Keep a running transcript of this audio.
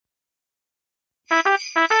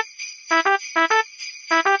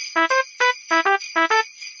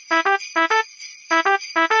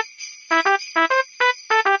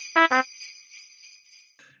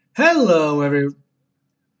Hello,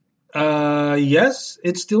 yes,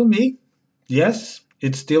 it's still me. Yes,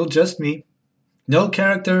 it's still just me. No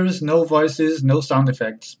characters, no voices, no sound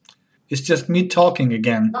effects. It's just me talking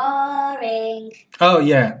again. Boring. Oh,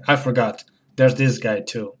 yeah, I forgot. There's this guy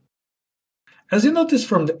too. As you noticed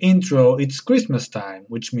from the intro, it's Christmas time,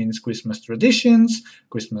 which means Christmas traditions,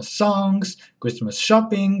 Christmas songs, Christmas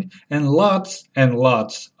shopping, and lots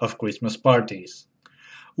of Christmas parties.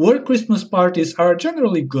 Work Christmas parties are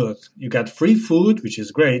generally good. You get free food, which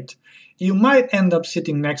is great. You might end up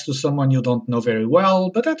sitting next to someone you don't know very well,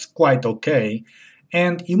 but that's quite okay.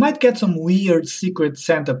 And you might get some weird secret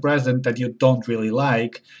Santa present that you don't really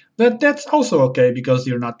like, but that's also okay because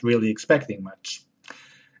you're not really expecting much.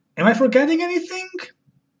 Am I forgetting anything?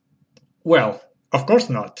 Well, of course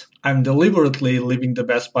not. I'm deliberately leaving the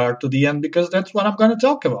best part to the end because that's what I'm going to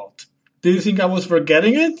talk about. Do you think I was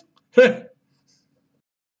forgetting it?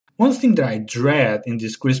 One thing that I dread in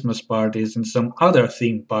these Christmas parties and some other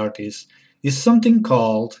theme parties is something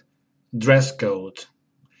called dress code.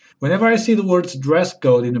 Whenever I see the words dress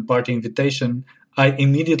code in a party invitation, I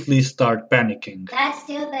immediately start panicking. That's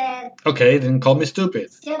stupid. Okay, then call me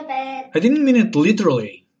stupid. Stupid. I didn't mean it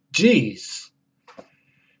literally. Jeez.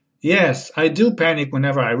 Yes, I do panic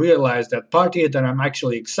whenever I realize that party that I'm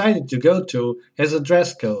actually excited to go to has a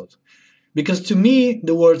dress code. Because to me,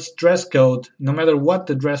 the words dress code, no matter what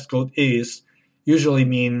the dress code is, usually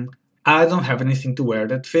mean I don't have anything to wear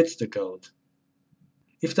that fits the code.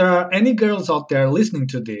 If there are any girls out there listening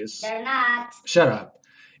to this, They're not. shut up.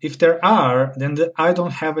 If there are, then the I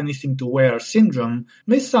don't have anything to wear syndrome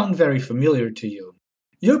may sound very familiar to you.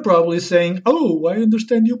 You're probably saying, oh, I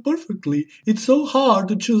understand you perfectly. It's so hard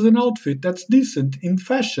to choose an outfit that's decent, in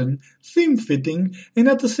fashion, theme-fitting, and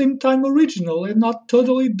at the same time original and not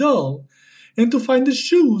totally dull. And to find the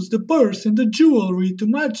shoes, the purse, and the jewelry to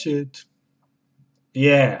match it.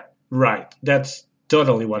 Yeah, right. That's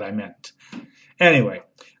totally what I meant. Anyway,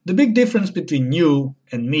 the big difference between you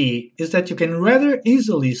and me is that you can rather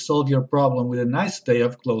easily solve your problem with a nice day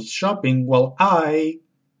of clothes shopping while I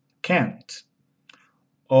can't.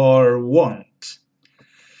 Or won't.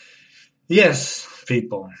 Yes,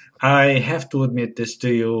 people, I have to admit this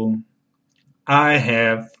to you. I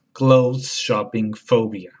have clothes shopping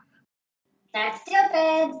phobia. That's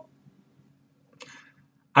stupid.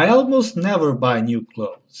 I almost never buy new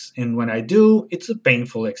clothes, and when I do, it's a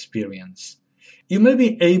painful experience. You may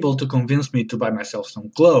be able to convince me to buy myself some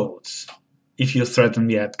clothes, if you threaten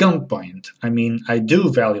me at gunpoint. I mean, I do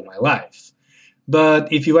value my life.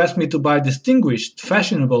 But if you ask me to buy distinguished,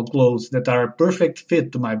 fashionable clothes that are a perfect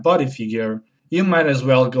fit to my body figure, you might as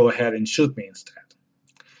well go ahead and shoot me instead.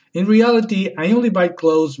 In reality, I only buy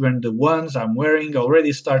clothes when the ones I'm wearing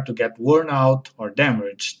already start to get worn out or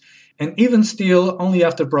damaged, and even still only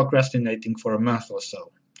after procrastinating for a month or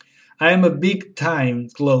so. I am a big time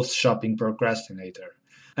clothes shopping procrastinator.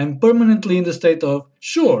 I'm permanently in the state of,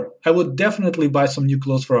 sure, I would definitely buy some new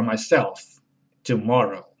clothes for myself.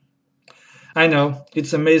 Tomorrow. I know,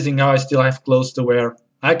 it's amazing how I still have clothes to wear.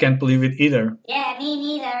 I can't believe it either. Yeah, me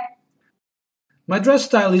neither. My dress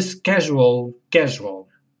style is casual.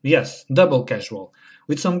 Yes, double casual,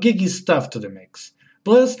 with some geeky stuff to the mix.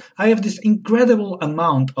 Plus, I have this incredible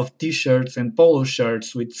amount of t-shirts and polo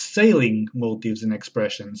shirts with sailing motifs and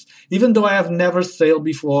expressions, even though I have never sailed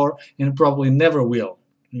before and probably never will.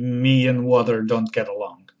 Me and water don't get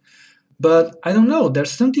along. But I don't know,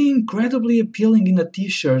 there's something incredibly appealing in a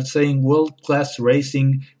t-shirt saying World Class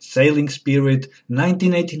Racing, Sailing Spirit,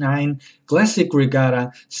 1989, Classic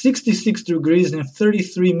Regatta, 66 degrees and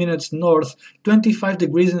 33 minutes north, 25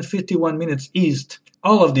 degrees and 51 minutes east.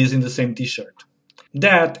 All of these in the same t-shirt.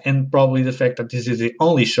 That, and probably the fact that this is the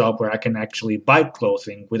only shop where I can actually buy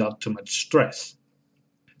clothing without too much stress.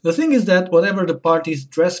 The thing is that whatever the party's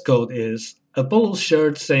dress code is, a polo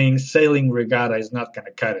shirt saying Sailing Regatta is not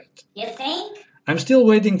gonna cut it. You think? I'm still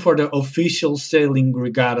waiting for the official Sailing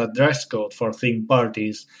Regatta dress code for theme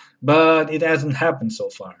parties, but it hasn't happened so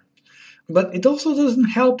far. But it also doesn't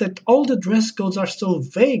help that all the dress codes are so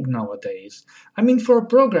vague nowadays. I mean, for a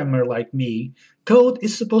programmer like me, code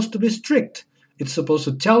is supposed to be strict. It's supposed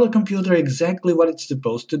to tell the computer exactly what it's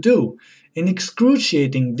supposed to do, in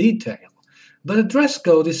excruciating detail. But a dress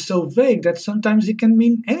code is so vague that sometimes it can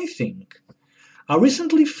mean anything. I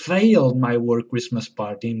recently failed my work Christmas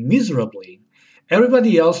party miserably.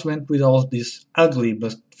 Everybody else went with all these ugly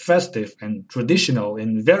but festive and traditional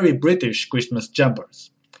and very British Christmas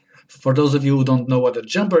jumpers. For those of you who don't know what a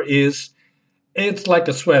jumper is, it's like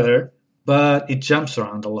a sweater, but it jumps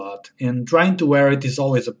around a lot, and trying to wear it is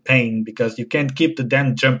always a pain because you can't keep the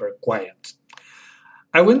damn jumper quiet.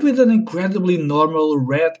 I went with an incredibly normal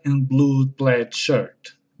red and blue plaid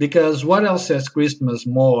shirt, Because what else says Christmas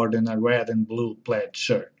more than a red and blue plaid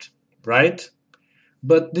shirt, right?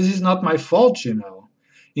 But this is not my fault, you know.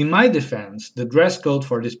 In my defense, the dress code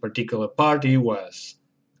for this particular party was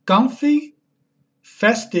comfy,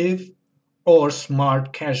 festive, or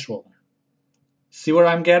smart casual. See where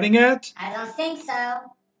I'm getting at? I don't think so.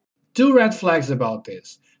 Two red flags about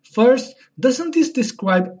this. First, doesn't this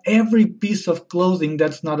describe every piece of clothing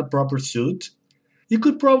that's not a proper suit? You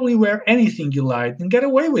could probably wear anything you like and get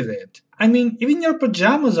away with it. I mean, even your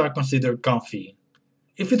pajamas are considered comfy.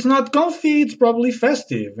 If it's not comfy, it's probably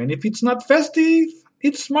festive, and if it's not festive,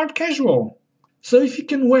 it's smart casual. So if you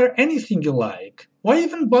can wear anything you like, why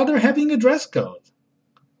even bother having a dress code?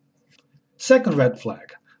 Second red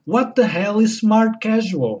flag. What the hell is smart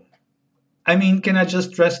casual? I mean, can I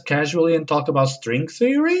just dress casually and talk about string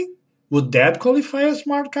theory? Would that qualify as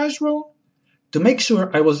smart casual? To make sure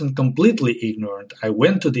I wasn't completely ignorant, I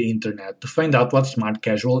went to the internet to find out what smart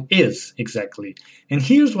casual is exactly, and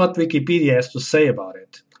here's what Wikipedia has to say about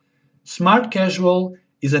it. Smart casual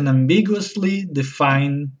is an ambiguously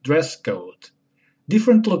defined dress code.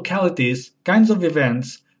 Different localities, kinds of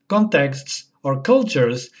events, contexts, or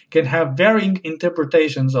cultures can have varying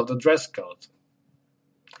interpretations of the dress code.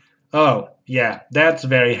 Oh, yeah, that's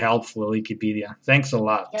very helpful, Wikipedia. Thanks a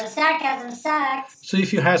lot. Your sarcasm sucks. So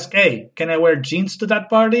if you ask, hey, can I wear jeans to that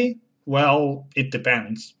party? Well, it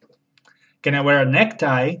depends. Can I wear a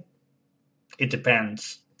necktie? It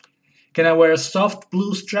depends. Can I wear a soft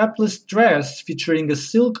blue strapless dress featuring a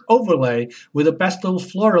silk overlay with a pastel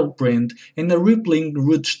floral print and a rippling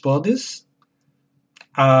ruched bodice?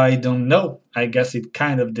 I don't know. I guess it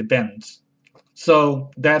kind of depends.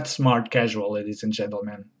 So that's smart casual, ladies and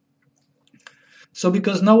gentlemen. So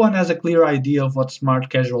because no one has a clear idea of what smart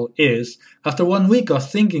casual is, after 1 week of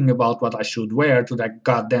thinking about what I should wear to that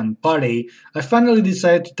goddamn party, I finally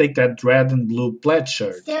decided to take that red and blue plaid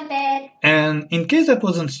shirt. Stupid. And in case that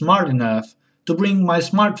wasn't smart enough, to bring my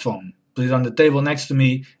smartphone, put it on the table next to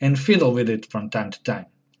me, and fiddle with it from time to time.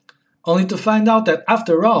 Only to find out that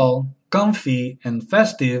after all, comfy and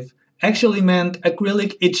festive actually meant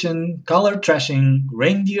acrylic itching, color trashing,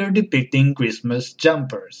 reindeer depicting Christmas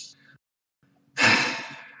jumpers.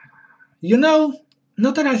 You know,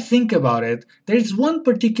 now that I think about it, there is one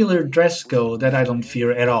particular dress code that I don't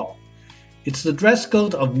fear at all. It's the dress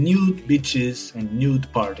code of nude beaches and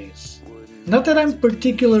nude parties. Not that I'm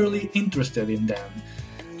particularly interested in them,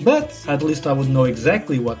 but at least I would know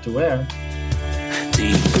exactly what to wear. Do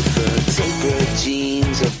you prefer tapered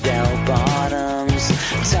jeans or bell bottoms,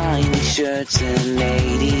 tiny shirts and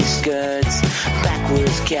 80s skirts,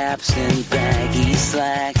 backwards caps and baggy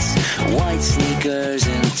slacks, white sneakers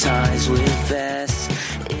and ties with vests?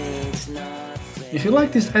 It's not fair. If you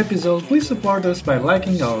like this episode, please support us by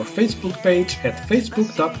liking our Facebook page at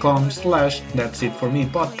facebook.com/That's It For Me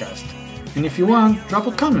podcast. And if you want, drop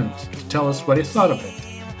a comment to tell us what you thought of it.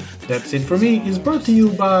 That's It For Me is brought to you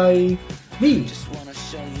by me. Wanna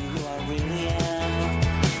show you who I really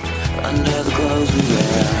am under the clothes we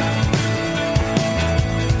wear.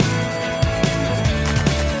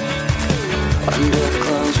 Under the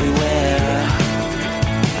clothes we wear,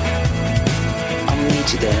 I'll meet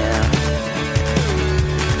you there.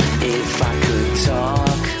 If I could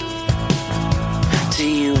talk to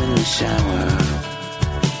you in the shower,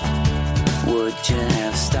 would you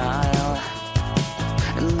have style?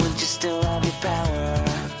 And would you still have your power?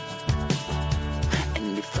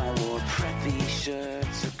 And if I wore preppy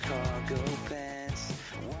shirts or cargo pants,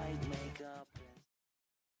 white makeup.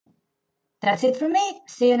 That's it for me.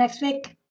 See you next week.